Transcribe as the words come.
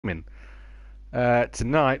gaming.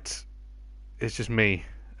 Tonight, it's just me.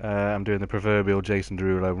 I'm doing the proverbial Jason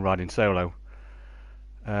Derulo riding solo.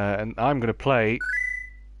 And I'm going to play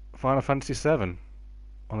Final Fantasy VII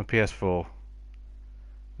on the PS4.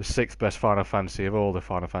 The sixth best Final Fantasy of all the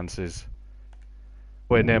Final Fantasies.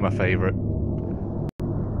 Way near my favourite.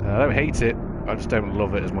 I don't hate it, I just don't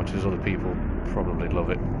love it as much as other people probably love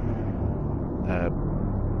it.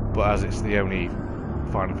 But as it's the only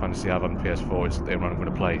Final Fantasy I have on PS4, it's the only one I'm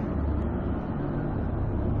going to play.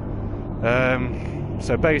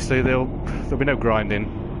 So basically there'll be no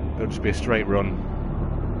grinding, it'll just be a straight run,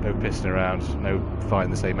 no pissing around, no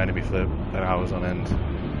fighting the same enemy for hours on end.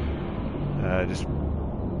 Just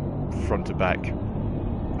front to back,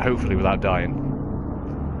 hopefully without dying.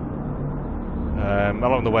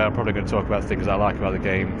 Along the way I'm probably going to talk about things I like about the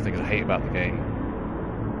game, things I hate about the game,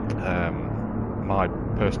 my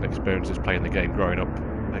personal experiences playing the game growing up,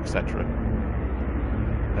 etc.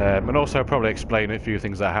 And also probably explain a few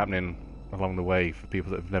things that are happening along the way for people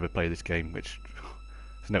that have never played this game, which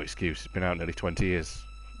there's no excuse, it's been out nearly 20 years.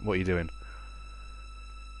 What are you doing?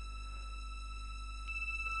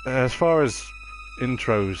 As far as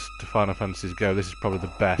intros to Final Fantasies go, this is probably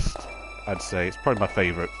the best, I'd say. It's probably my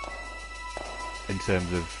favourite in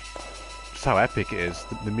terms of just how epic it is.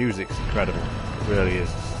 The music's incredible. It really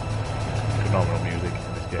is phenomenal music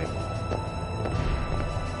in this game.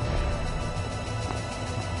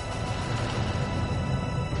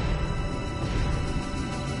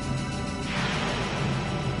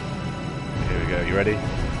 Here we go, you ready?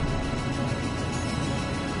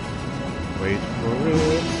 Wait for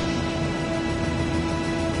it.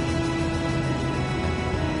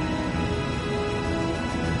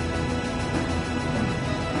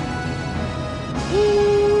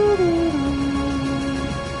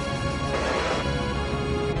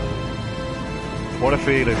 What a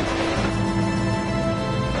feeling.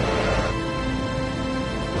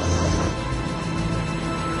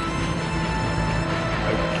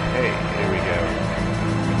 Okay, here we go.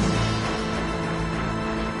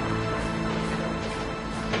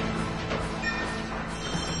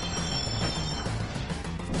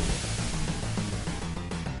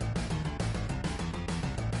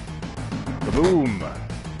 Boom!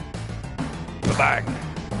 Bang!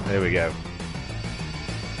 There we go.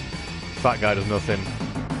 Fat guy does nothing.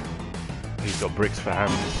 He's got bricks for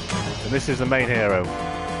hands. And this is the main hero.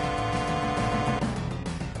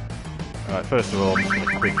 Alright, first of all, I'm just going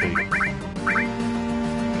to quickly get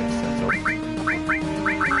set up.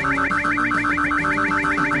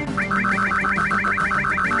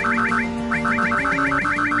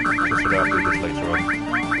 Just so that I'll do this later on.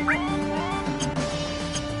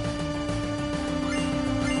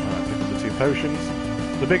 Alright, pick up the 2 potions.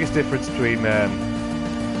 The biggest difference between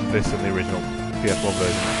this and the original PS1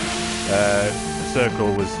 version.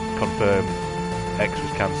 Circle was confirmed, X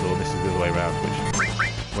was cancelled, and this is the other way around, which,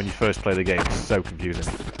 when you first play the game, is so confusing.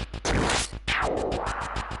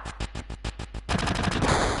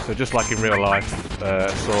 So just like in real life, a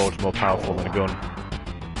sword's more powerful than a gun.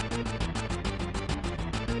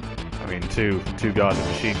 I mean, two guys with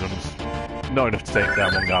machine guns, not enough to take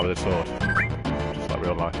down one guy with a sword. Just like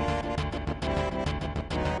real life.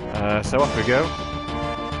 So off we go.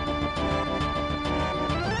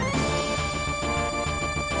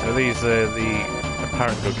 So these are the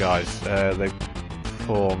apparent good guys. They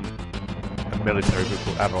form a military group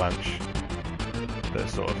called Avalanche. They're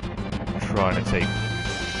sort of trying to take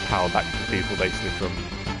power back to the people, basically, from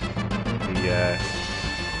the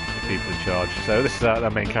people in charge. So this is our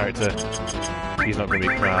main character. He's not going to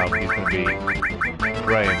be Proud, he's going to be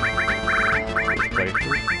Graham. Let's play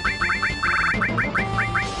through. Here we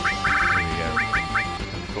go.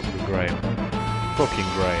 Fuck with Graham. Fucking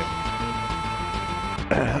Graham.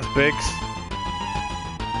 That's Biggs.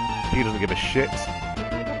 He doesn't give a shit.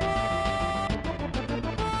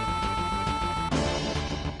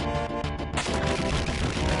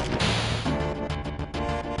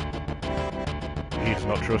 He does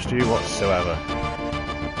not trust you whatsoever.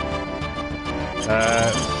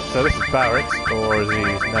 So this is Barrett, or as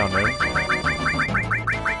he's now known.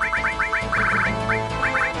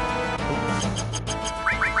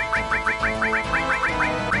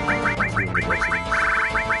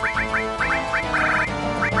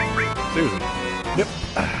 Susan. Yep,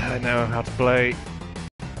 I know how to play.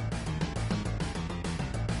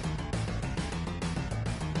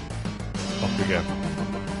 Off we go.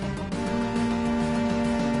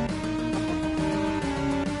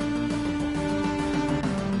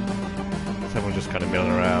 Someone's just kind of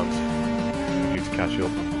milling around. Need to catch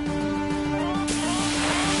up.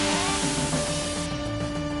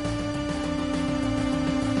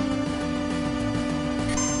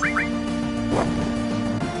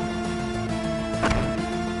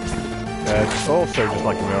 Also, just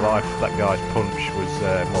like in real life, that guy's punch was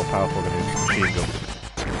more powerful than his machine gun.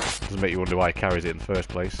 Doesn't make you wonder why he carries it in the first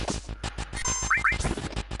place.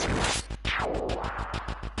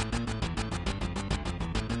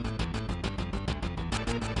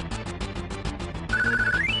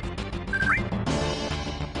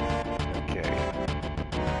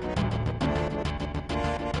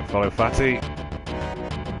 Follow Fatty. He's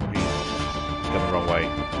gone the wrong way.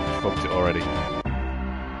 Fucked it already.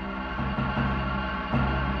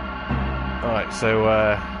 Alright, so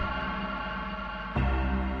a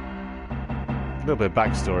little bit of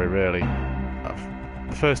backstory really.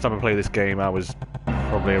 The first time I played this game I was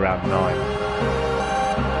probably around 9.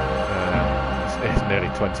 It's nearly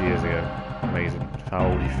 20 years ago. Amazing how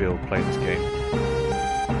old you feel playing this game.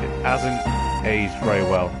 It hasn't aged very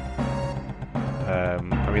well.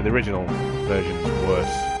 I mean, the original version's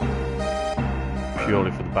worse,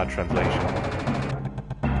 purely for the bad translation.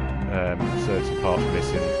 Certain parts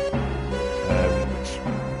missing.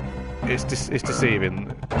 It's deceiving.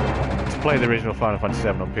 To play the original Final Fantasy VII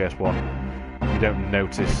on PS1, you don't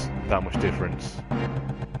notice that much difference.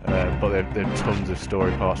 But there are tons of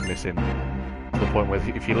story parts missing, to the point where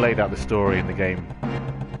if you laid out the story in the game,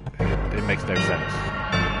 it makes no sense.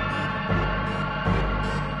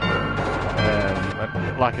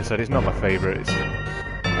 Like I said, it's not my favourite.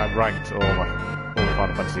 I've ranked all the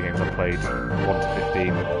Final Fantasy games I've played 1 to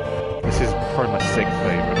 15. This is probably my 6th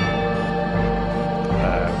favourite.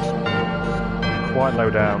 Quite low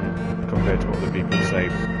down compared to what the people say,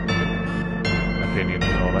 opinions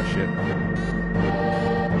and all that shit.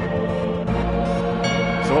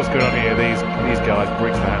 So what's going on here? These guys,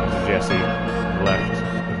 Briggs for Hands and Jesse, on the left,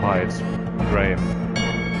 have hired Graham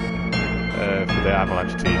for the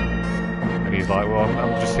Avalanche team. And he's like, well,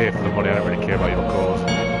 I'm just here for the money, I don't really care about your cause.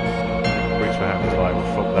 Briggs for Hands is like, well,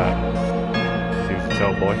 fuck that. He was the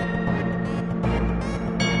tell boy.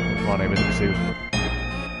 My name isn't Susan.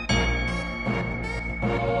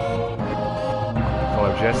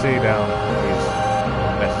 Follow Jesse down these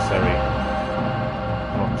unnecessary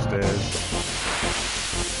long stairs.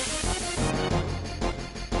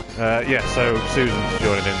 Yeah, so Susan's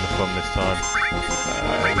joining in the fun this time.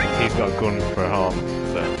 He's got a gun for harm,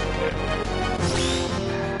 so yeah.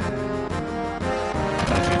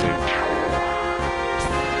 As you do.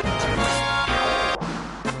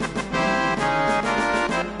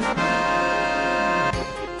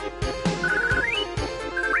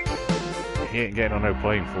 He ain't getting on no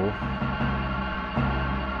plane fool.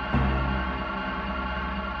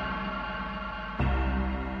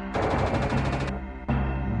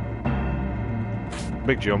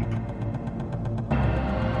 Big jump.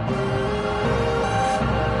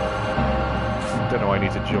 Don't know why you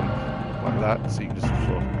need to jump like that, so you can just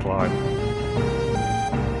sort of climb.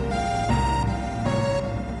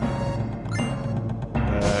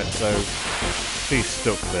 So she's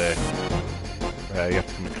stuck there. You have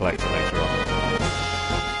to come and collect it later on.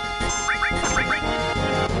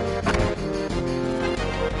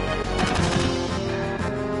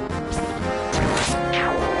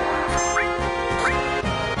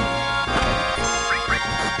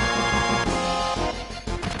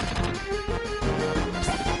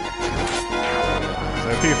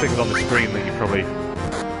 A few things on the screen that you probably, if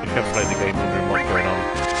you haven't played the game, wondering what's going on.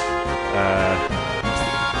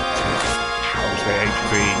 Obviously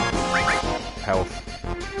HP, health,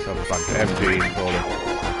 self-explanatory, MG, and all the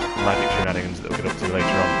magic shenanigans that we'll get up to later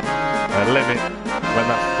on. Limit, when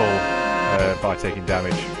that's full, by taking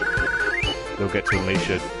damage, they'll get to unleash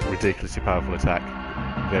a ridiculously powerful attack.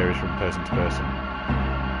 Varies from person to person.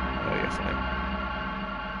 Yes, I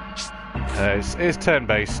know. It's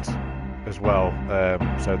turn-based as well,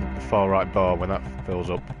 so the far right bar, when that fills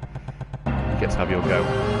up, you get to have your go.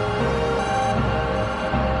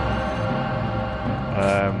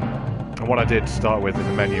 And what I did start with in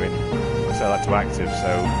the menu, I set that to active,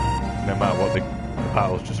 so no matter what, the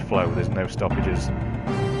battles just flow, there's no stoppages.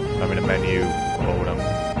 When I'm in a menu, or when I'm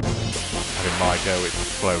having my go, it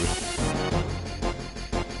flows.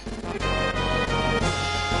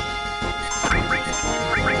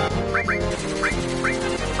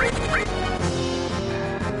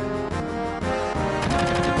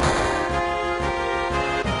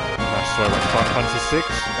 So I went Final Fantasy VI,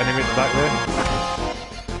 enemy at the back there.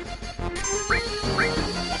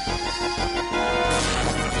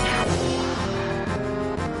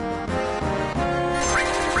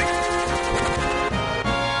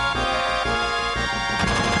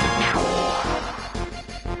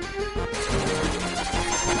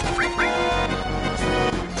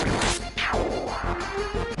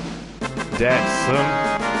 Dead, son.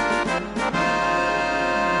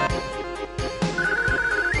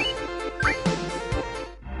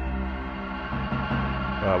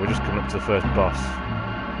 we're just coming up to the first boss.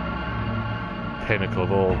 Pinnacle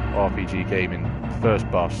of all RPG gaming. First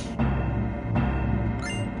boss.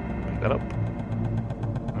 Pick that up.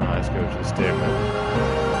 Alright, let's go to the steering wheel.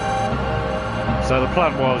 So the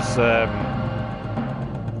plan was,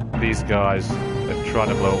 these guys are trying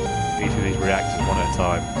to blow up each of these reactors one at a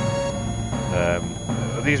time.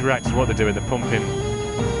 These reactors, what they're doing, they're pumping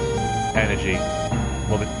energy.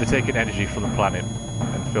 Well, they're taking energy from the planet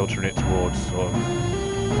and filtering it towards sort of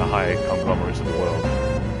the higher conglomerates of the world.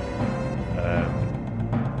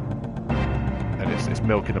 And it's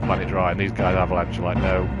milking the planet dry, and these guys, Avalanche, are like,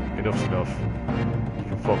 no, enough's enough. You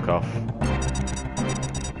can fuck off.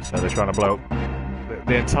 So they're trying to blow up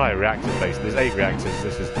the entire reactor base. There's 8 reactors,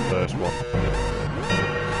 this is the first one.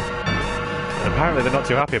 And apparently they're not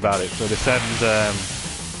too happy about it, so they send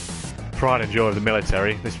pride and joy of the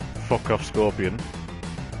military, this fuck off Scorpion.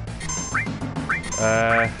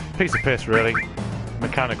 Piece of piss, really.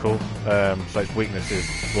 Mechanical, so its weakness is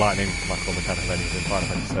lightning, like all mechanical engines in Final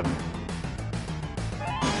Fantasy VII.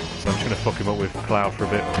 So I'm just going to fuck him up with Cloud for a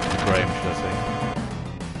bit, Graham, should I say.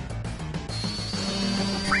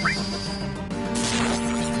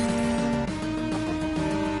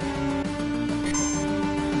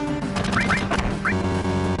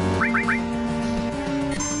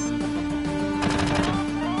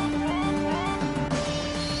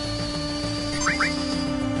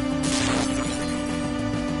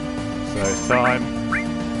 So it's time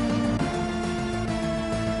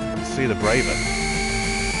to see the Braver.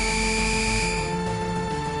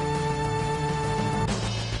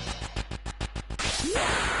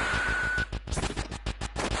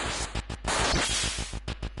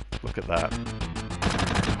 Look at that.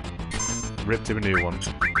 Ripped him a new one.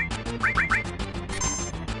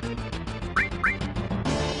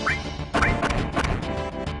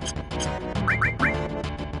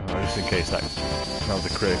 Oh, just in case that was a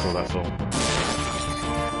critical, that's all.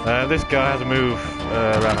 This guy has a move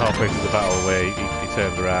around halfway through the battle where he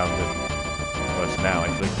turns around and... well, it's now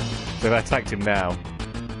actually. So if I attacked him now,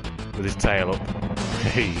 with his tail up,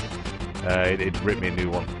 it'd rip me a new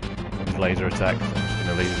one. His laser attack, so I'm just going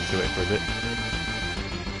to leave him to it for a bit.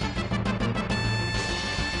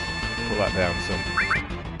 Put that down, son.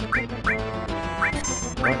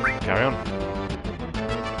 Right, carry on.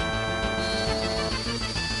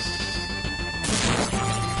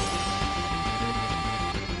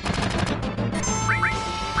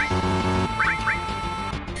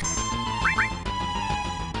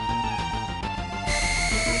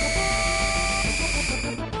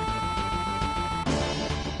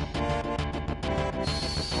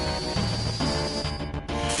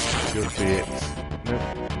 Should be it. No.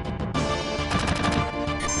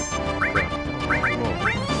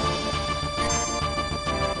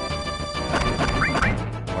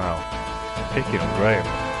 Wow. Picking on Graham.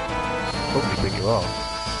 Hope you pick you off.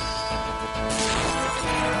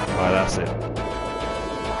 Right, that's it.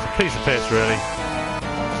 It's a piece of piss, really.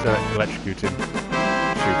 Just electrocute him.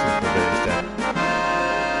 Shoot him for a bit instead.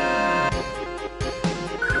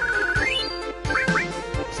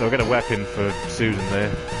 So we'll get a weapon for Susan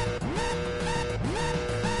there.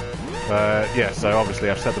 Yeah, so obviously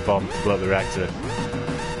I've set the bomb to blow up the reactor.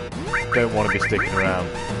 Don't want to be sticking around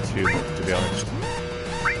too much, to be honest.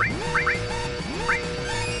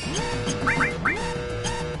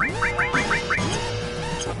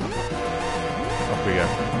 Off we go.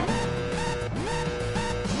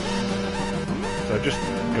 So just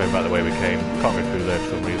going back the way we came. Can't go through there for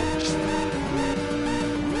some reason.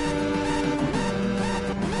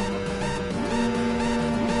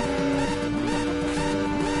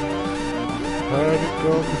 Panic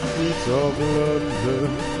on the streets of London.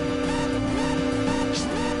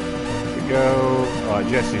 Here we go. Alright,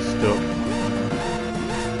 Jessie's stuck.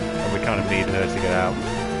 And we kind of need her to get out.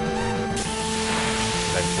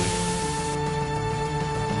 Eventually.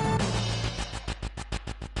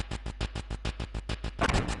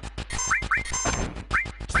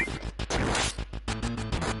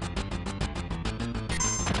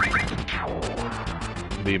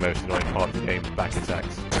 The most annoying part of the game, back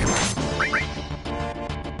attacks.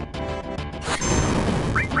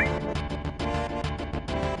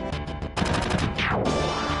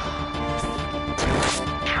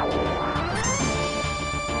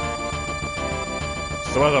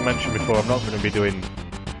 So as I mentioned before, I'm not going to be doing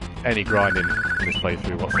any grinding in this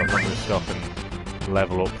playthrough whatsoever. I'm not going to stop and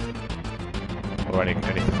level up or anything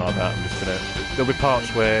like that. I'm just going to... There'll be parts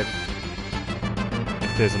where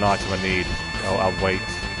if there's an item I need, I'll wait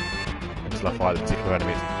until I find the particular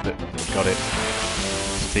enemy that's got it,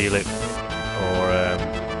 steal it, or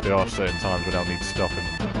there are certain times when I'll need to stop and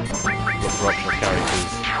look for optional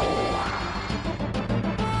characters.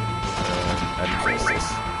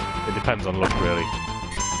 It depends on luck, really.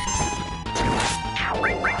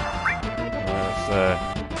 Let's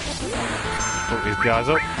hook these guys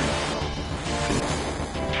up.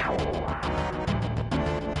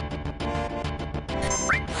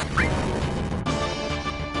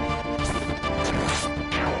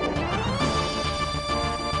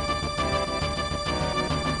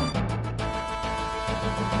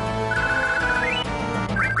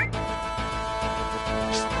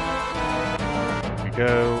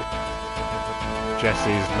 Go.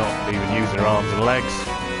 Jessie's not even using her arms and legs,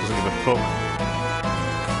 doesn't give a fuck.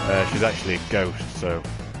 She's actually a ghost, so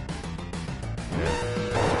yeah,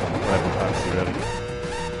 whatever fancy really.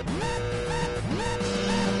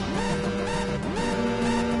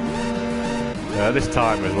 This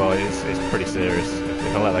timer as well, it's pretty serious.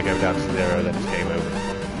 If I let that go down to 0, then it's game over.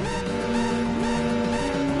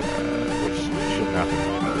 Which shouldn't happen.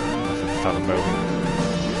 That's just have a moment.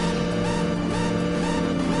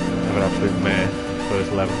 An absolute mare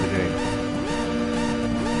first level of the game.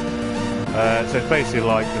 So it's basically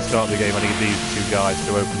like the start of the game. I need these two guys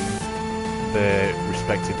to open their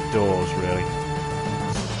respective doors, really.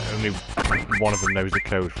 Only one of them knows the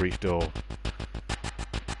code for each door,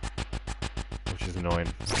 which is annoying.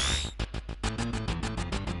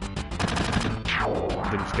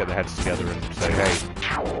 They just get their heads together and say, hey,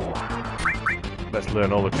 let's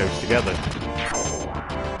learn all the codes together.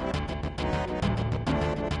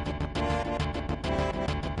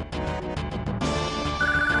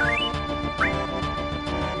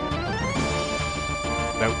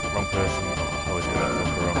 Nope, wrong person. Oh, I always get that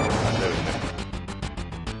fucker wrong. I know, isn't it?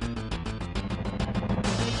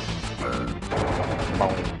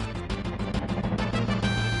 Off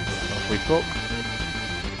we fuck.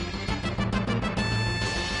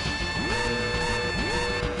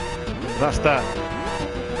 That's that.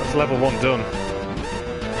 That's level 1 done.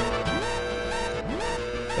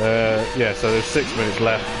 Yeah, so there's 6 minutes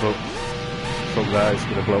left, but fuck that, it's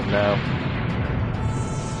gonna blow up now.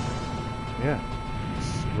 Yeah.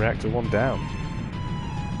 Reactor 1 down.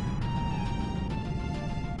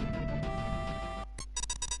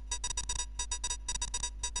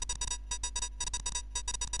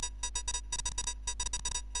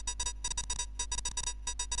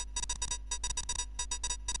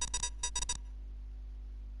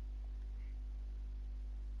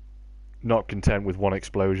 Not content with one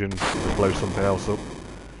explosion, blow something else up.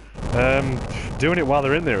 Doing it while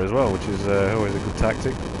they're in there as well, which is always a good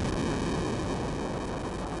tactic.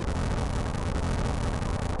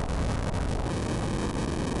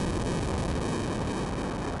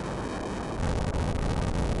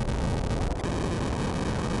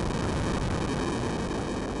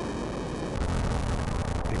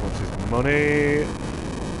 Money.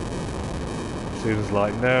 Student's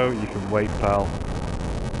like, no, you can wait, pal.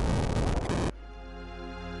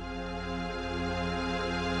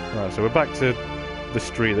 Right, so we're back to the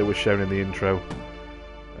street that was shown in the intro.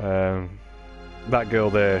 That girl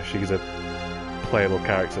there, she's a playable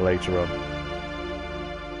character later on.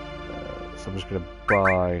 So I'm just going to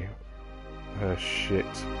buy her shit.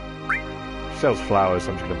 She sells flowers,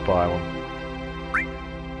 so I'm just going to buy one.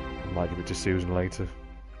 I might give it to Susan later.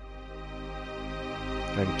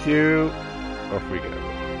 Thank you. Off we go.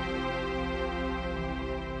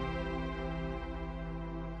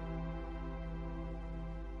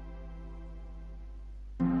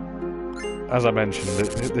 As I mentioned,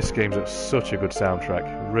 this game's got such a good soundtrack.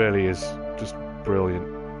 It really is just brilliant.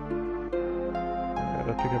 Did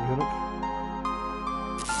I pick everything up?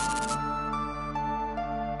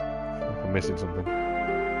 I'm missing something.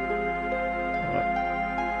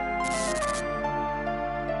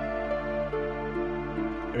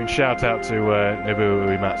 I mean, shout out to Nobuo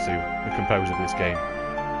Uematsu, the composer of this game.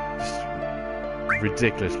 Just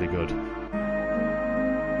ridiculously good.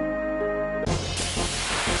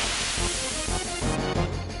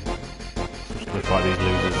 So just gonna fight these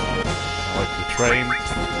losers. I like the train.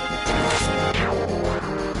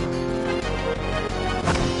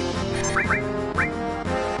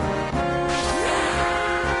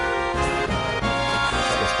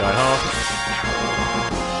 Cut this guy in half.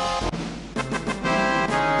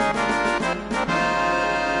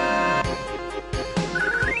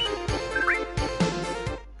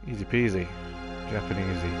 Peasy.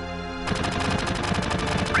 Japanesey.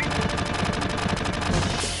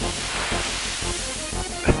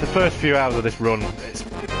 The first few hours of this run, there's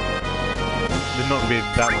not going to be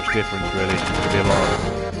that much difference really. There's going to be a lot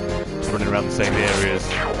of running around the same areas,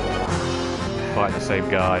 fighting the same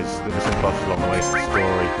guys. There'll be some bosses along the way to the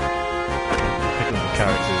story, picking up the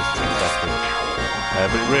characters, etc.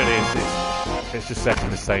 But it really is, it's just set in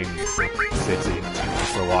the same city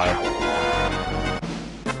for a while.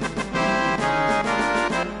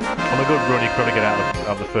 a good run, you can probably get out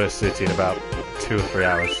of the first city in about 2 or 3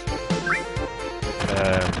 hours.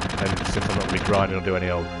 And since I'm not going to be grinding or do any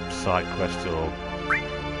old side quests or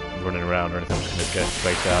running around or anything, I'm just going to get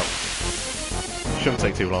straight out. Shouldn't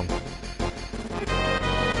take too long.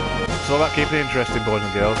 It's all about keeping it interesting, boys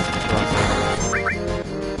and girls.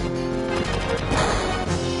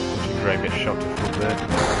 Watching Graham get shot to front there.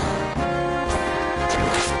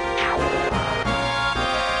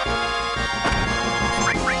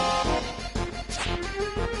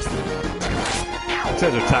 In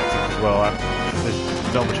terms of tactics as well,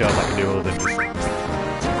 there's not much else I can do other than just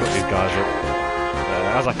cut these guys up.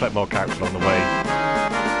 As I collect more characters along the way,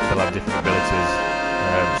 they'll have different abilities.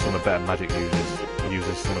 Some are better magic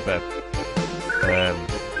users, some are better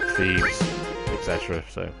thieves, etc.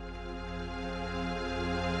 So,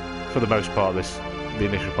 for the most part, the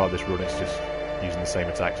initial part of this run, it's just using the same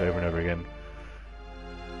attacks over and over again.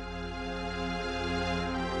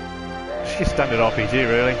 It's your standard RPG,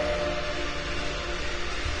 really.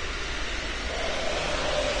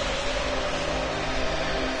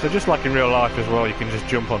 So just like in real life as well, you can just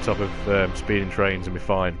jump on top of speeding trains and be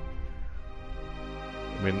fine.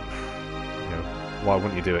 I mean, you know, why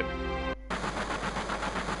wouldn't you do it?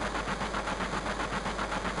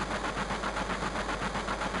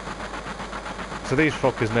 So these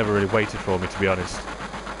fuckers never really waited for me, to be honest.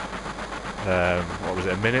 What was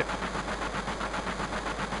it, a minute?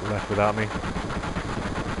 Left without me.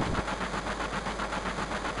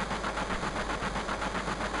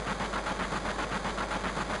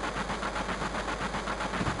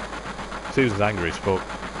 Susan's angry as fuck.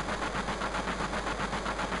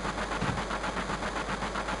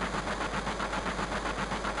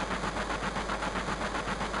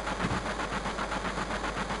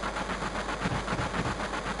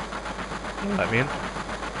 Let me in.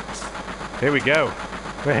 Here we go.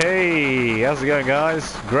 Hey, how's it going,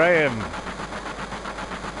 guys? Graham.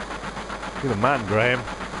 You're the man, Graham.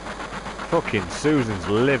 Fucking Susan's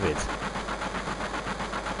livid.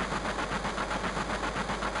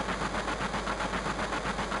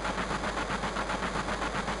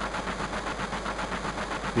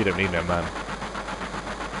 You don't need no man.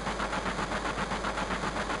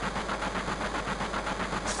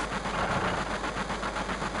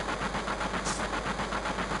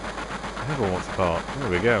 Everyone wants a part. There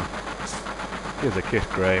we go. Give us a kiss,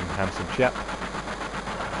 Graham, handsome chap.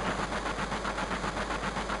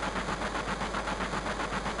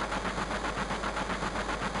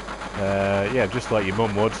 Yeah, just like your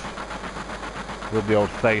mum would. Rub the old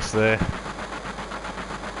face there.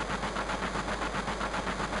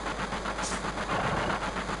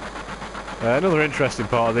 Another interesting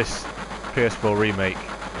part of this PS4 remake,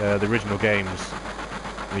 the original games,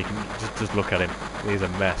 you can just look at him. He's a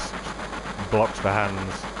mess. Blocks for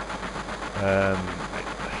hands.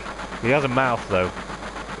 He has a mouth though,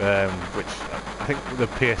 which I think the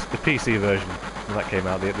PC version when that came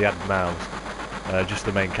out, they had mouths, just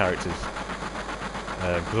the main characters.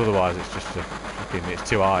 Because otherwise it's just it's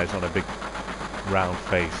 2 eyes on a big round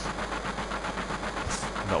face.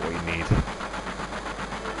 Not what you need.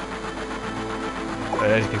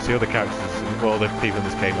 As you can see, other characters, well, the people in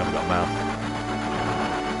this game haven't got a mouth,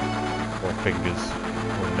 or fingers,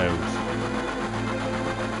 or nose.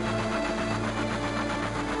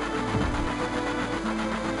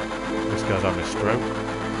 This guy's having a stroke.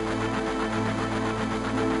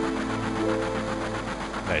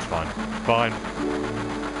 No, it's fine. It's fine.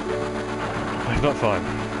 No, it's not fine.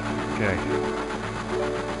 Okay.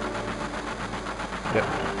 Yep.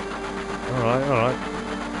 Alright, alright.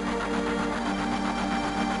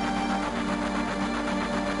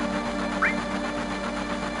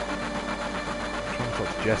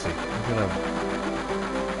 Jesse, I'm gonna...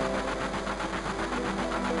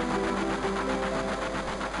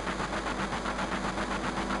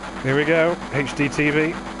 Here we go, HD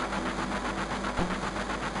TV.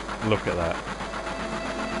 Look at that.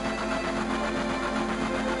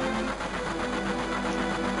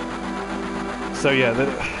 So yeah,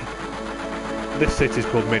 this city is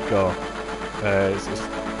called Midgar. It's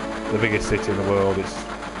the biggest city in the world. It's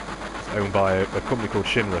owned by a company called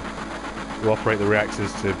Shinra, who operate the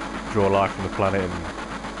reactors to draw life from the planet and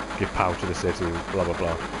give power to the city, blah blah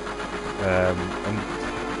blah. And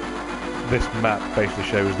this map basically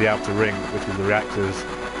shows the outer ring, which is the reactors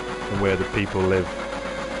and where the people live,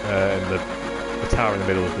 and the tower in the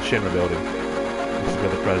middle is the Shinra building. This is where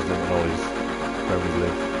the president and all his cronies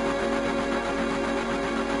live.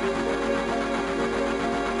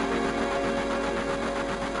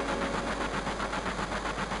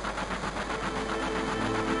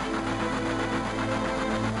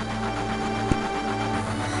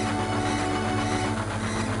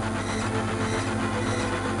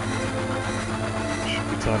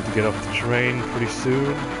 Time to get off the train pretty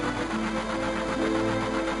soon.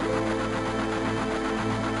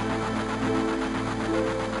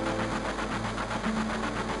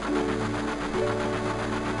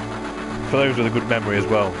 For those with a good memory as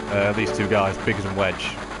well, these two guys, Biggs and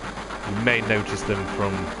Wedge, you may notice them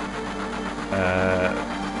from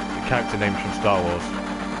the character names from Star Wars.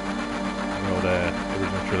 The old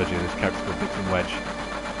original trilogy, there's characters called Biggs and Wedge.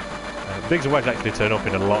 Biggs and Wedge actually turn up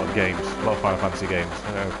in a lot of games, a lot of Final Fantasy games.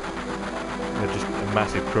 They're just a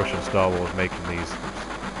massive crush on Star Wars making these.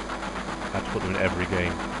 I had to put them in every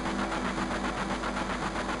game.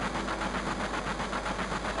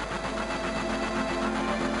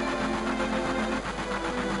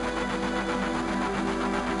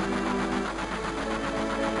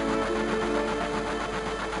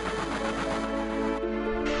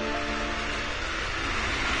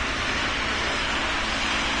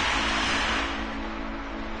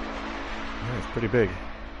 Pretty big.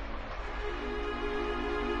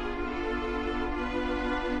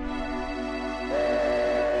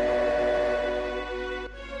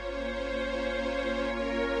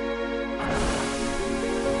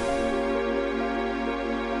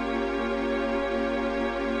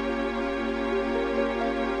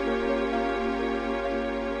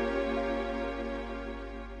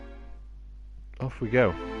 Off we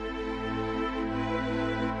go.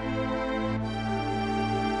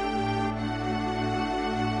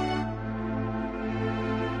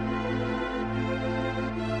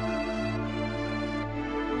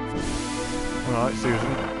 Alright,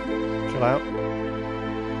 Susan, chill out.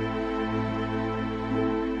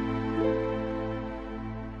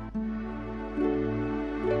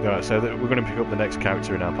 Alright, so we're going to pick up the next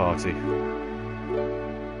character in our party.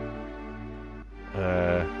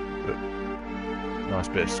 Nice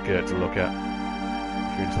bit of skirt to look at,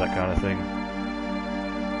 if you're into that kind of thing.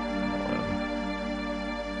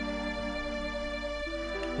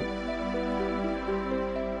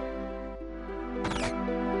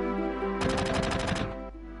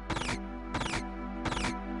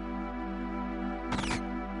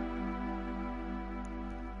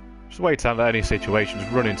 Just wait out any situation,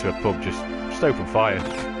 just run into a pub, just open fire.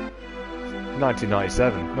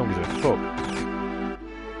 1997, no one gives a fuck.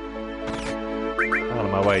 Out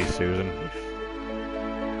of my way, Susan.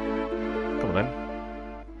 Come on then.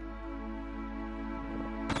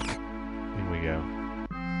 In we go.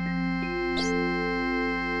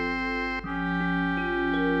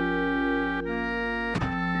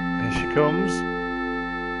 Here she comes.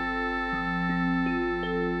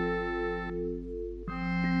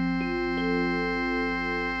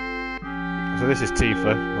 So this is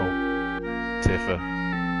Tifa, or Tifa.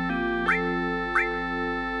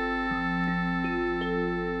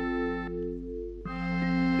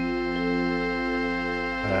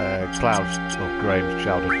 Cloud, or Graham's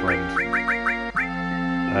childhood friend.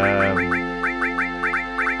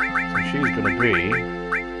 So she's going to be...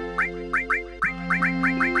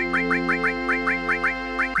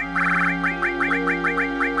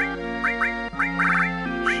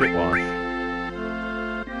 Shitwife.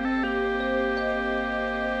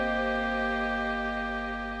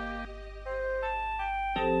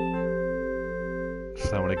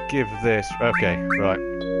 So I'm going to give this... Okay, right.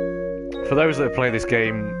 For those that play this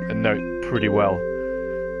game and know it pretty well,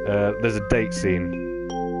 there's a date scene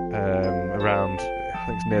around, I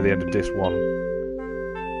think it's near the end of Disc 1.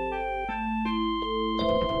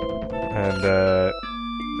 And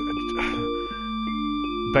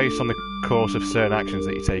based on the course of certain actions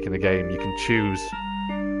that you take in the game, you can choose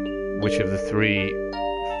which of the 3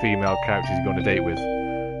 female characters you go on a date with.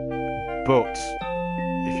 But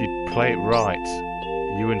if you play it right,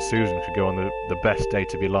 you and Susan could go on the best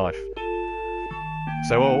date of your life.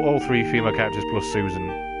 So all 3 female characters plus Susan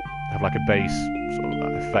have like a base sort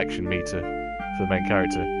of affection meter for the main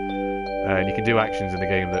character, and you can do actions in the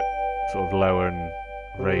game that sort of lower and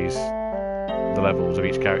raise the levels of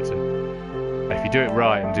each character. And if you do it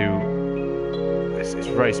right and do it's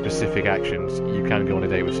very specific actions, you can go on a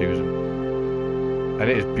date with Susan, and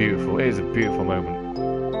it is beautiful. It is a beautiful moment.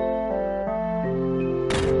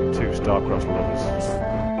 2 star-crossed lovers.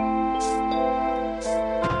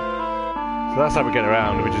 So that's how we get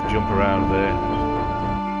around, we just jump around there.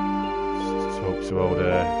 Just talk to old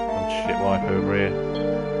shitwife over here.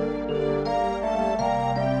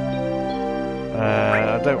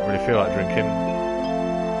 I don't really feel like drinking,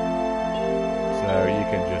 so you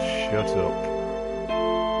can just shut up.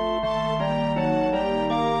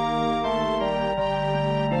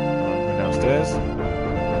 I'm going downstairs.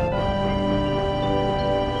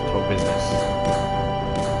 Let's talk business.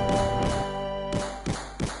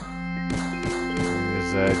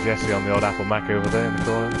 Jesse on the old Apple Mac over there in the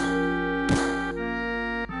corner.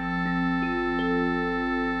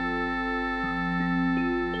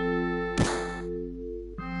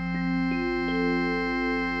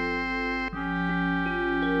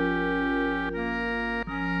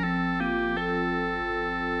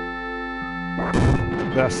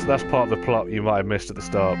 That's part of the plot you might have missed at the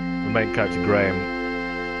start. The main character Graham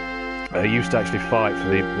used to actually fight for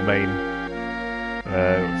the main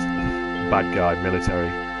bad guy military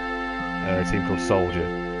team called Soldier,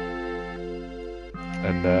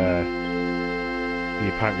 and he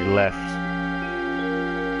apparently left.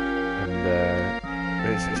 And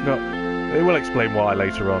it's not. It will explain why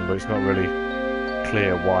later on, but it's not really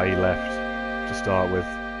clear why he left to start with.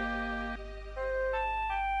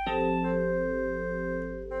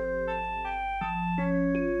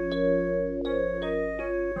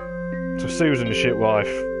 So Susan, the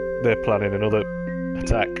shitwife, they're planning another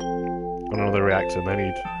attack on another reactor, and they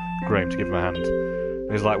need Graham to give him a hand.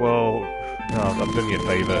 And he's like, well, no, I've done you a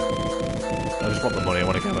favour. I just want the money, I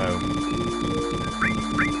want to go home.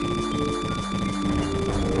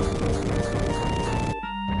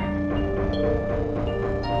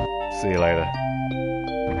 See you later.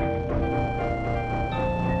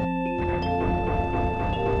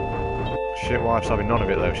 Shitwife's having none of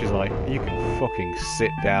it though. She's like, you can fucking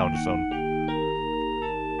sit down, son.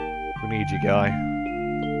 We need you, guy.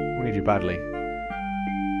 We need you badly.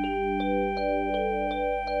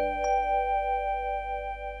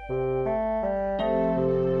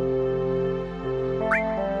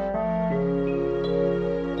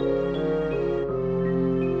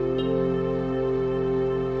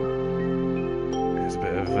 It's a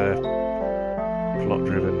bit of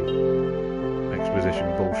plot-driven exposition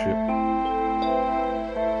bullshit.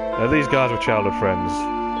 These guys were childhood friends.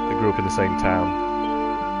 They grew up in the same town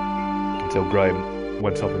until Graham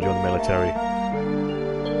went off and joined the military.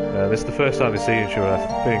 This is the first time they've seen each other, I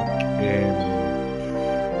think, in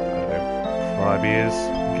I don't know, 5 years, I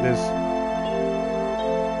think it is.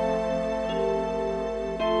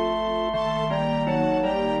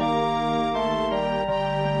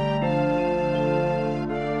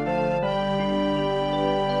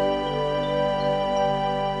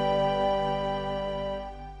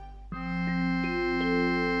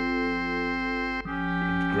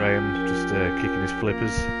 Graham just kicking his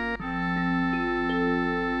flippers.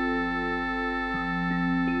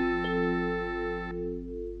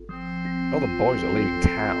 All the boys are leaving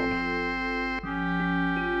town.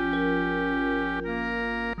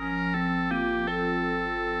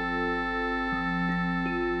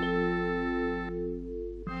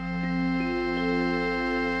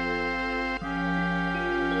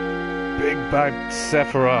 Big bad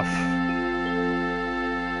Sephiroth.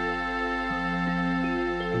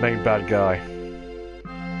 Main bad guy.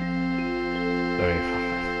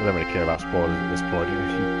 I don't really care about spoilers at this point.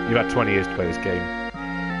 You've had 20 years to play this game.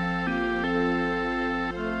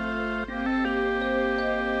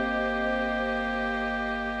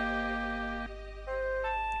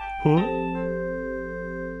 Huh?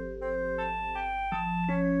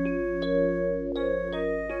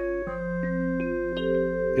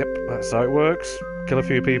 Yep, that's how it works. Kill a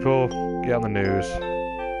few people, get on the news.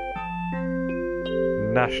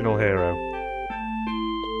 National hero.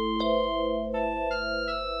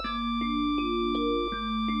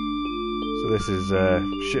 So this is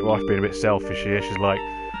shitwife being a bit selfish here. She's like,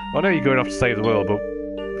 I know you're going off to save the world, but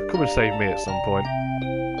come and save me at some point.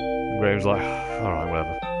 And Graham's like, alright,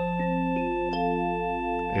 whatever.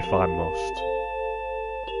 If I must.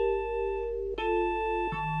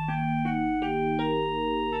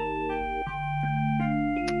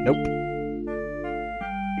 Nope.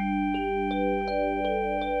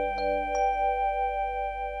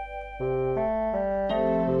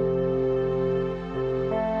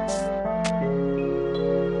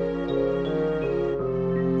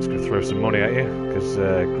 Throw some money at you, because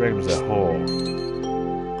Graham's a whore.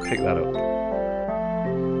 Pick that up.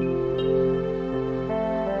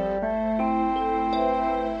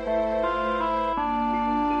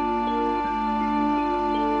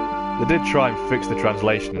 They did try and fix the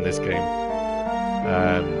translation in this game.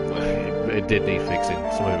 It did need fixing.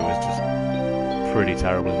 Some of it was just pretty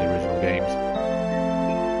terrible in the original games.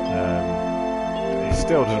 It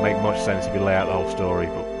still doesn't make much sense if you lay out the whole story,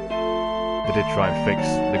 but they did try and fix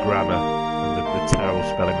the grammar and the terrible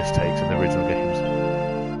spelling mistakes in the original games.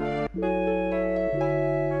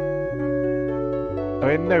 I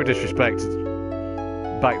mean, no disrespect.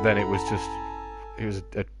 Back then, it was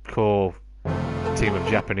a core team of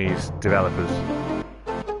Japanese developers,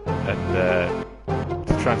 and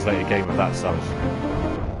to translate a game of that size.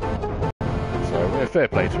 So, fair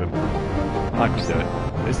play to them. I could do it.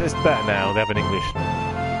 It's better now. They have an English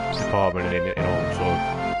department in all sort of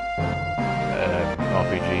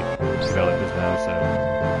RPG developers now, so.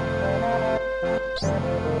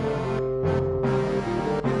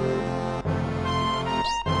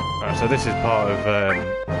 Alright, so this is part of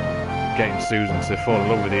getting Susan to fall in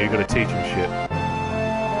love with you. You've got to teach him shit.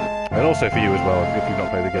 And also for you as well, if you've not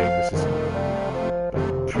played the game, this is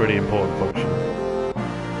a pretty important function.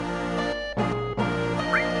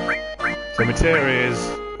 So materia is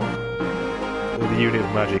the unit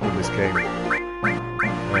of magic in this game.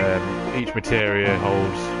 Each materia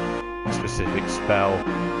holds a specific spell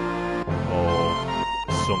or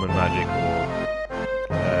summon magic or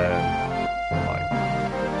like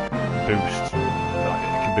boost, like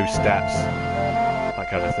it can boost stats, that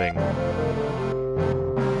kind of thing.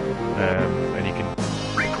 And you can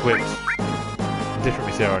equip different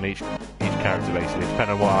materia on each character basically,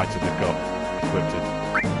 depending on what item they've got equipped.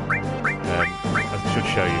 As it should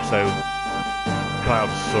show you. So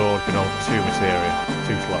Cloud's sword can hold 2 materia,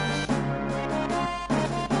 2 slots.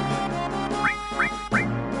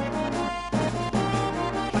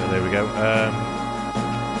 So there we go.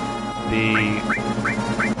 The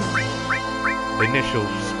initial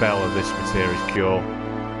spell of this materia is Cure.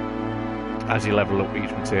 As you level up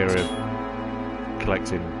each materia,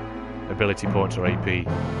 collecting ability points or AP,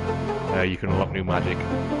 you can unlock new magic,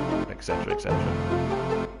 etc, etc.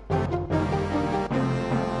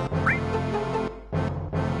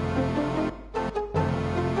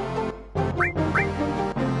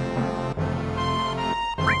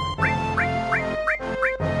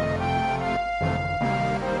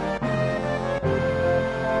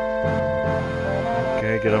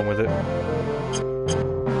 Get on with it.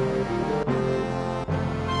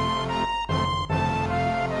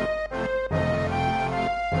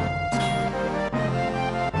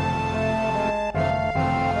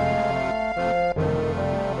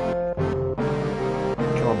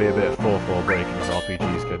 Can't be a bit of 4-4 breaking in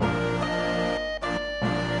RPGs, can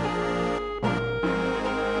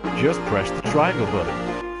you? Just press the triangle button.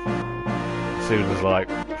 Susan's like,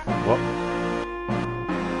 what?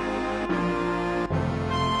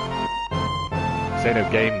 This ain't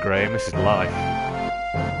no game, Graham, this is life.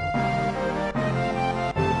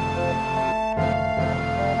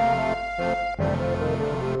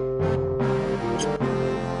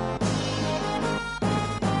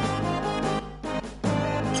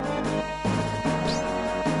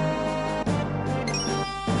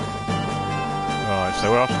 Alright, so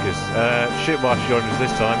we're Oscars. Shipwatch joined us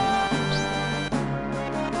this time.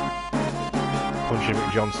 Punchy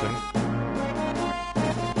McJohnson.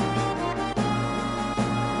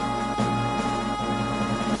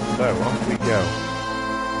 So, off we go.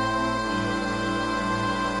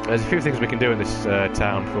 There's a few things we can do in this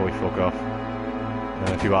town before we fuck off.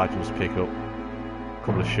 A few items to pick up. A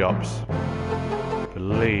couple of shops. I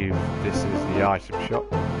believe this is the item shop.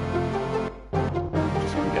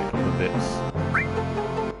 Just gonna get a couple of bits.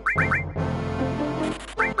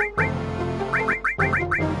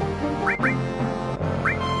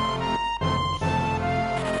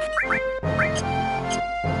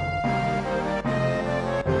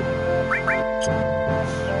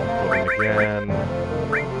 Again.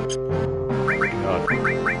 God. There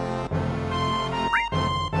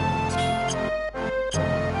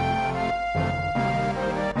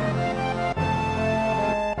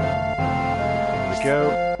we go.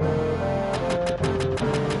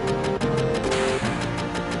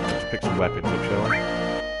 Let's pick some weapons up, shall we?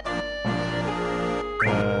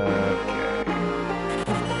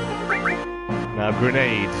 Okay. Now,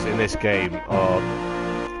 grenades in this game are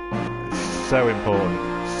so important.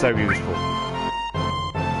 So useful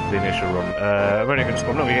for the initial run. I'm not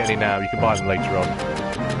going to get any now. You can buy them later on.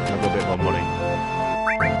 I've got a bit more money.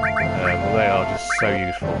 But they are just so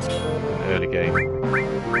useful in the early game.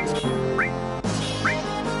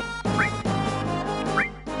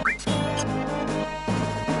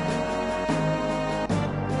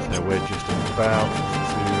 So we're just about to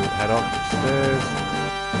head off upstairs.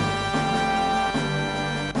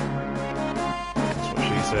 That's what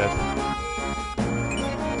she said.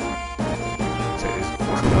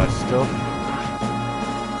 Nice stuff.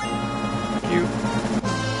 Cute.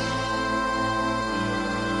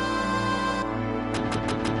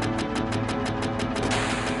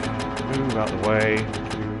 Move out the way.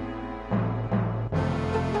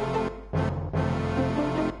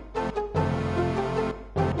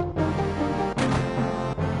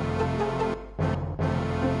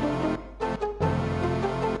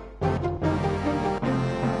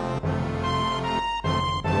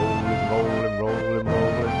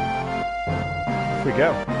 We go.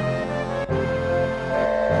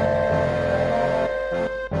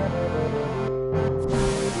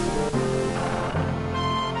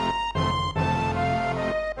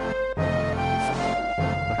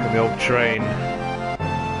 the old train.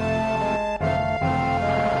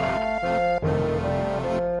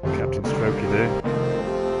 Captain Strokey there.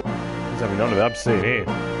 He's having none of it, I'm seeing here.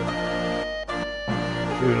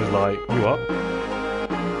 Susan's like, you what?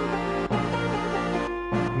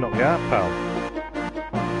 Knock me out, pal.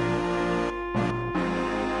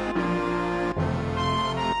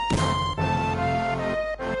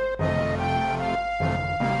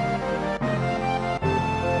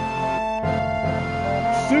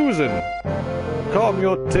 Susan! Calm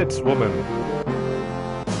your tits, woman.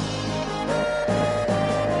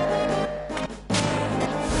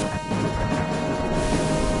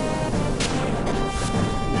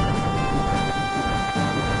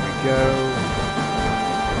 Here we go.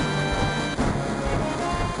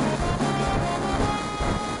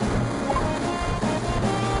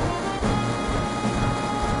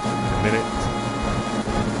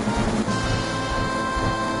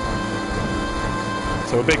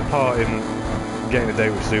 So a big part in getting a date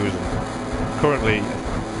with Susan. Currently,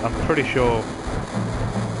 I'm pretty sure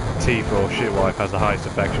Teeth or Shitwife has the highest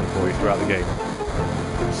affection for you throughout the game.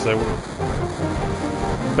 So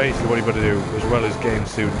basically what you've got to do, as well as getting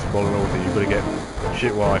Susan to fall in love with you, you've got to get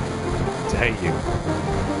Shitwife to hate you.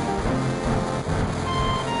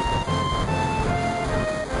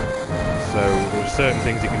 So there are certain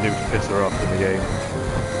things you can do to piss her off in the game.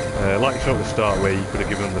 Like you saw at the start where you could have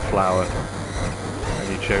given them the flower,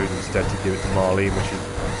 you chose instead to give it to Marlene, which is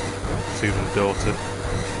Susan's daughter.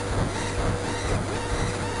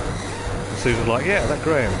 And Susan's like, yeah, that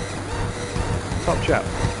Graham, top chap.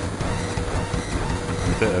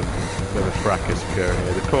 A bit of a fracas occurring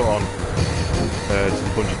here. They're caught on just a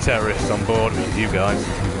bunch of terrorists on board, which is you guys,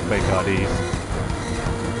 using fake IDs,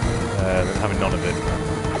 and having none of it.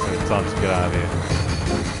 So it's time to get out of here.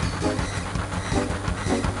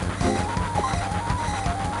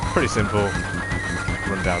 Pretty simple.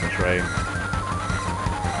 Run down the train.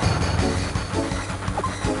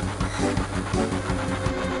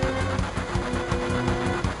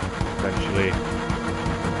 Eventually.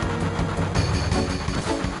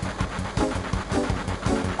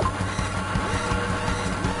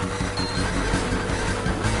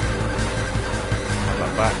 Have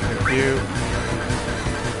that back, thank you.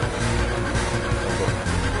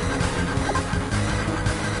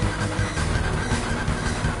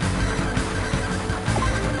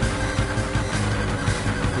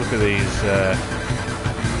 Look at these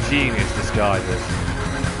genius disguises.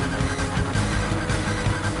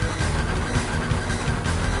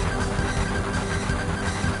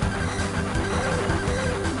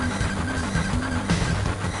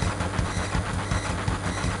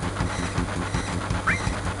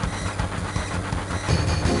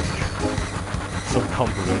 Some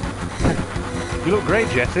compliment. You look great,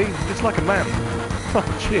 Jesse. Just like a man. Oh,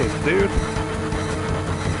 cheers, dude.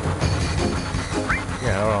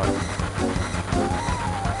 Yeah, alright.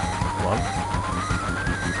 Come on.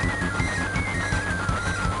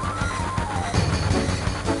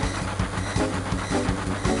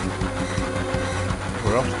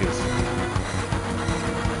 We're off skis.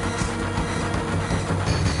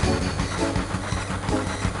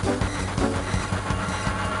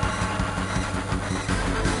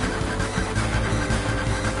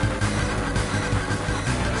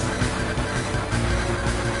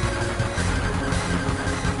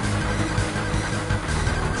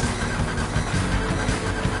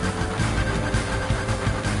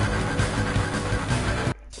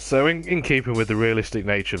 So in keeping with the realistic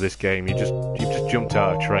nature of this game, you just jumped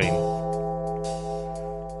out of a train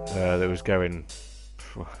that was going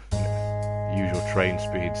usual train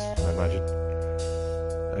speeds, I imagine,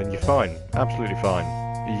 and you're fine, absolutely fine.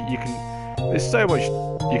 You can. There's so much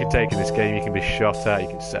you can take in this game. You can be shot at, you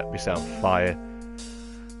can set yourself on fire,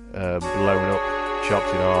 blown up, chopped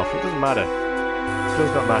in half. It doesn't matter. It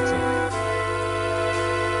does not matter.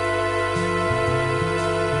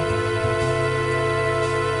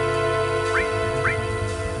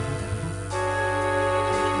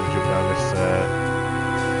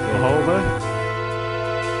 Hole there.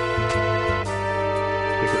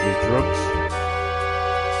 Pick up these drugs.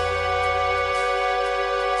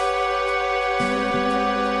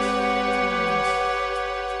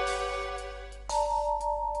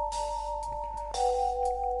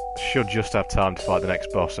 Should just have time to fight the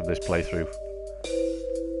next boss of this playthrough.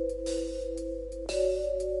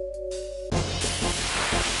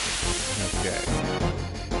 Okay.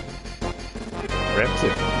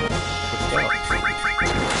 Preemptive. Good start.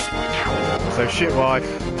 So Shitwife,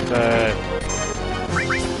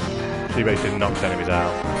 she basically knocks enemies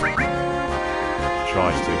out,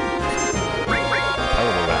 tries to pay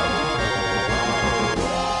them around.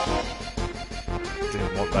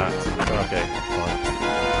 Didn't want up that. Okay, fine.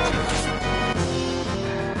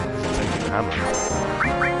 Taking the hammer.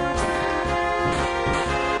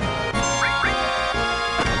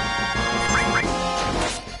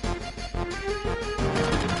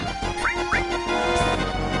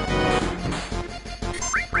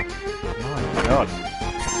 God.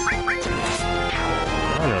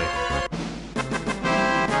 Finally.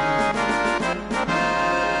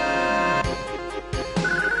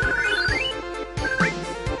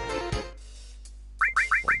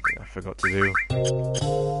 One thing I forgot to do.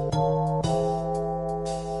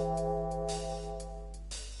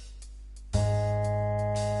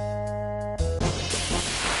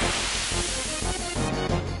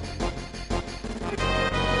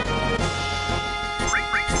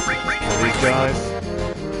 These guys.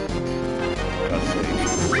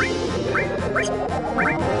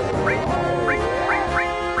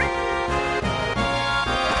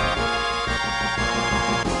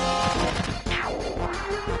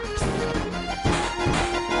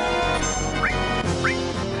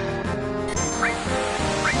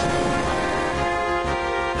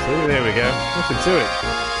 See, there we go. Nothing to it.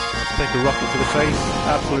 Just take a rocket to the face.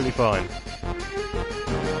 Absolutely fine.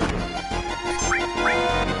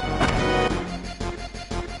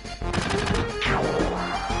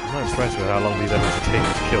 I'm not impressed with how long these enemies take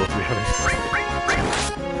to kill, to be honest.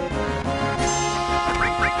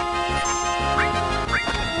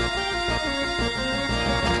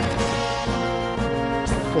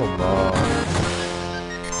 Come on.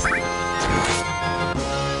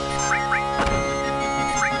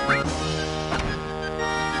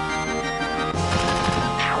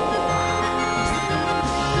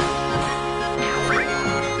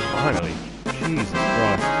 Finally. Jesus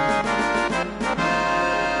Christ.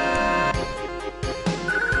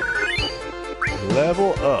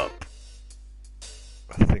 Level up.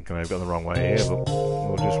 I think I may have gone the wrong way here, but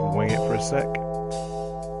we'll just wing it for a sec.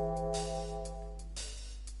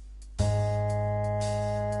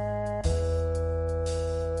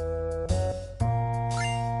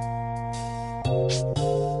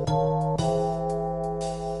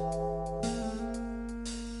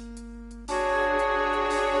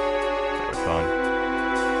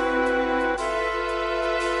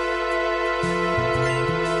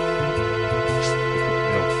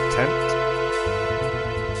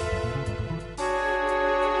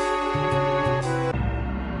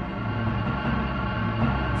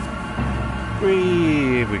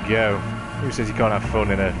 Here we go. Who says you can't have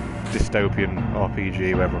fun in a dystopian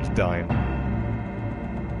RPG where everyone's dying?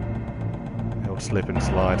 The old slip and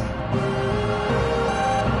slide.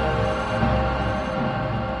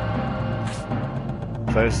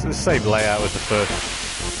 So it's the same layout as the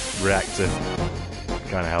first reactor.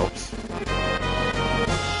 Kind of helps.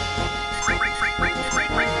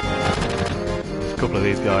 There's a couple of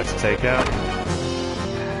these guys to take out.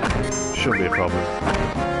 Shouldn't be a problem.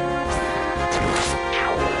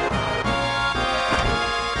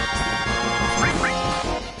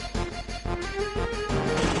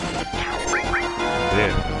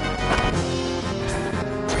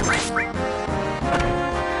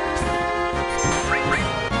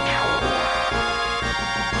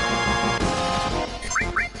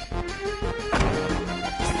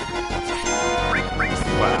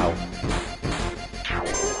 Wow.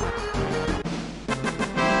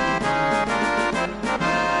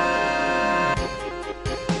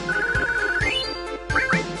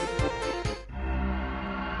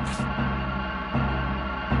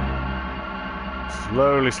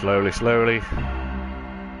 Slowly, slowly, slowly.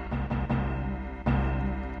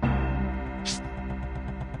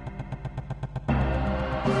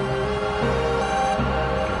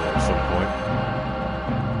 At some point.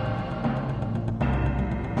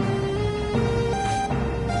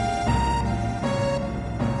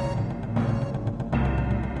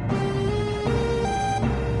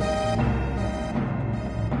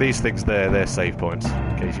 These things there, they're save points,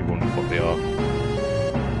 in case you wondered what they are.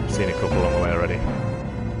 I've seen a couple on the way already.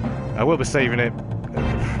 I will be saving it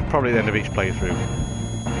probably at the end of each playthrough,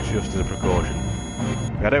 just as a precaution.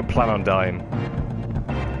 I don't plan on dying,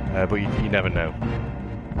 but you never know.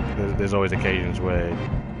 There's always occasions where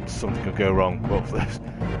something could go wrong. Well,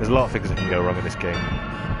 there's a lot of things that can go wrong in this game.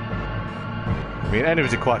 I mean,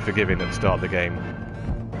 enemies are quite forgiving at the start of the game,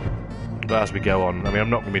 but as we go on, I mean, I'm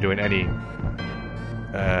not going to be doing any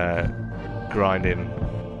grinding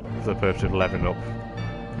for the purpose of leveling up.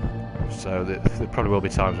 So there probably will be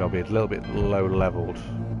times where I'll be a little bit low leveled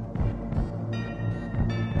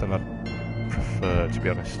than I'd prefer, to be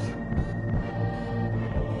honest.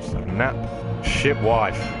 So nap, ship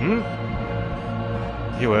wife.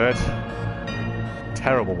 You heard.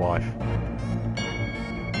 Terrible wife.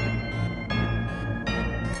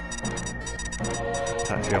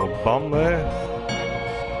 actually have a bomb there.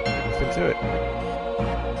 Nothing to it.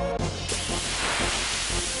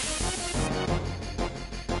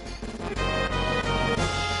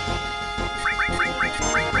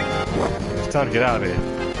 It's time to get out of here.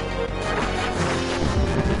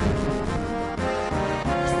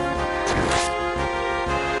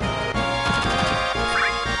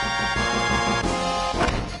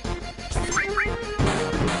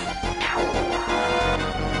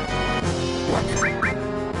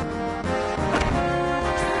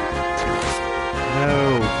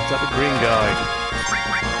 No, is that the green guy?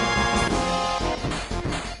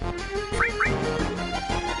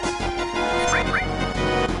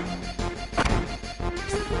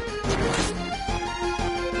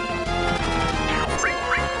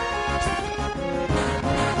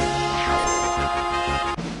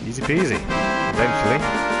 Easy peasy, eventually.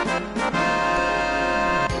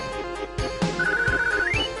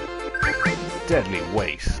 Deadly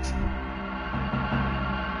waste.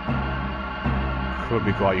 Could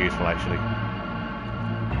be quite useful actually.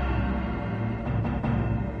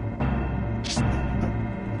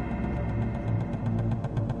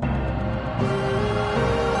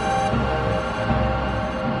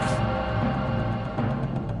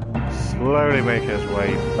 Slowly make his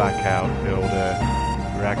way back out, build a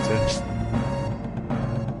reactor.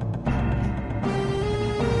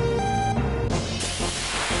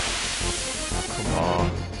 Come on.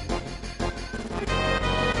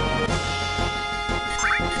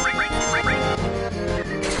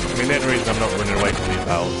 I mean, the only reason I'm not running away from these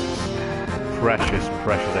battles is precious,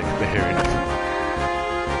 precious experience.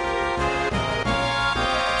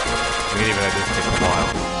 I mean, even though it does take a while,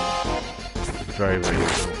 it's very, very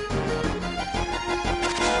useful.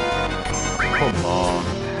 Come on.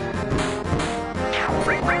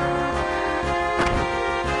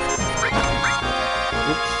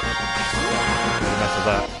 Oops. Made a mess of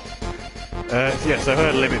that. So yeah, so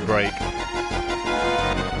her limit break.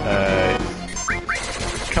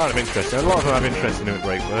 It's kind of interesting. A lot of them have interest in limit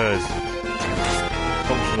break, but hers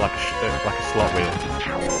functions like a slot wheel.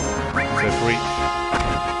 So for each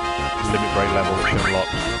limit break level that she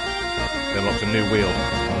unlocks, it unlocks a new wheel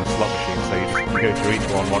on the slot machine. So you go through each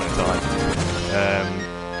one at a time.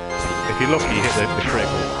 If you're lucky, you hit the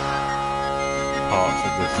critical parts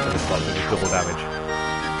of the slot, so just double damage.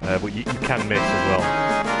 But you can miss as well.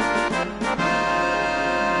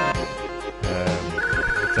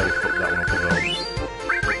 I'll totally fucked that one up as well.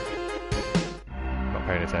 Not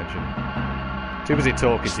paying attention. Too busy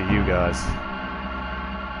talking to you guys.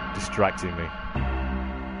 Distracting me.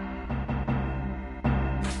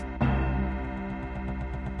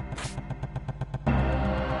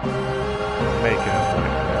 Making us way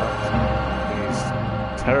out these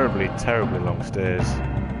terribly, terribly long stairs.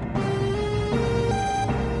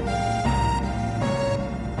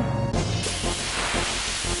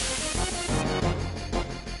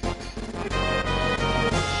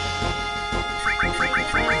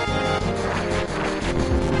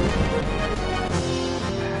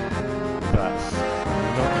 That's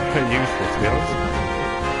not very useful, to be honest.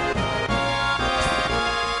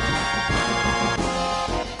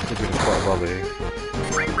 I think we can quite bother here.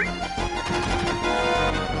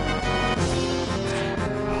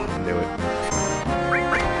 I knew it.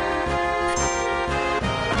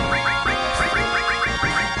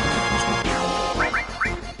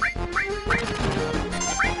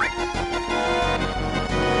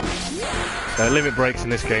 Limit breaks in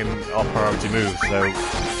this game are priority moves, so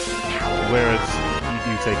whereas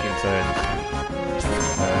you take in turns, if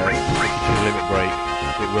you choose a limit break,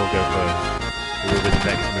 it will go first. It will be the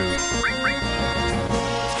next move.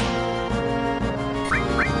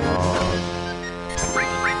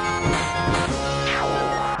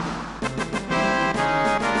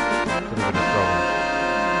 Could have been a problem.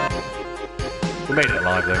 We made it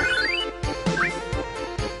alive though.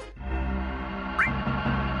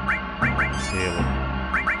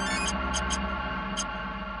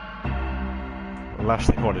 The last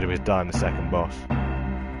thing I want to do is die in the second boss. There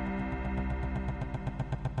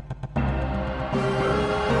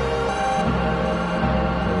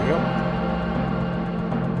we go.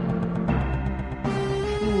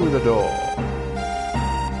 Through the door.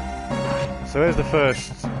 So here's the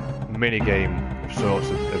first mini game of sorts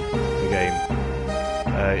of the game.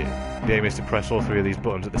 The aim is to press all three of these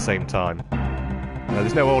buttons at the same time.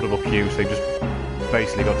 There's no audible cue, so you just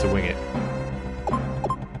basically got to wing it.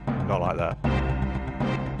 Not like that.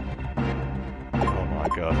 Oh my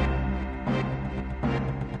god.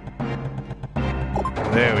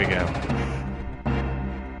 There we go.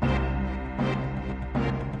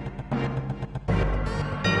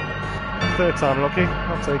 Third time lucky,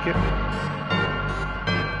 I'll take it.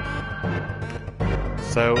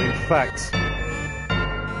 So, in fact,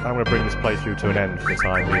 I'm going to bring this playthrough to an end for the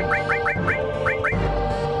time being.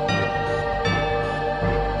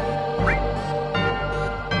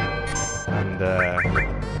 And,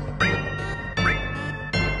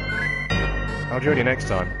 I'll join you next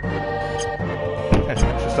time.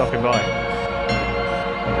 Just stopping by.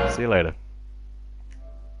 See you later.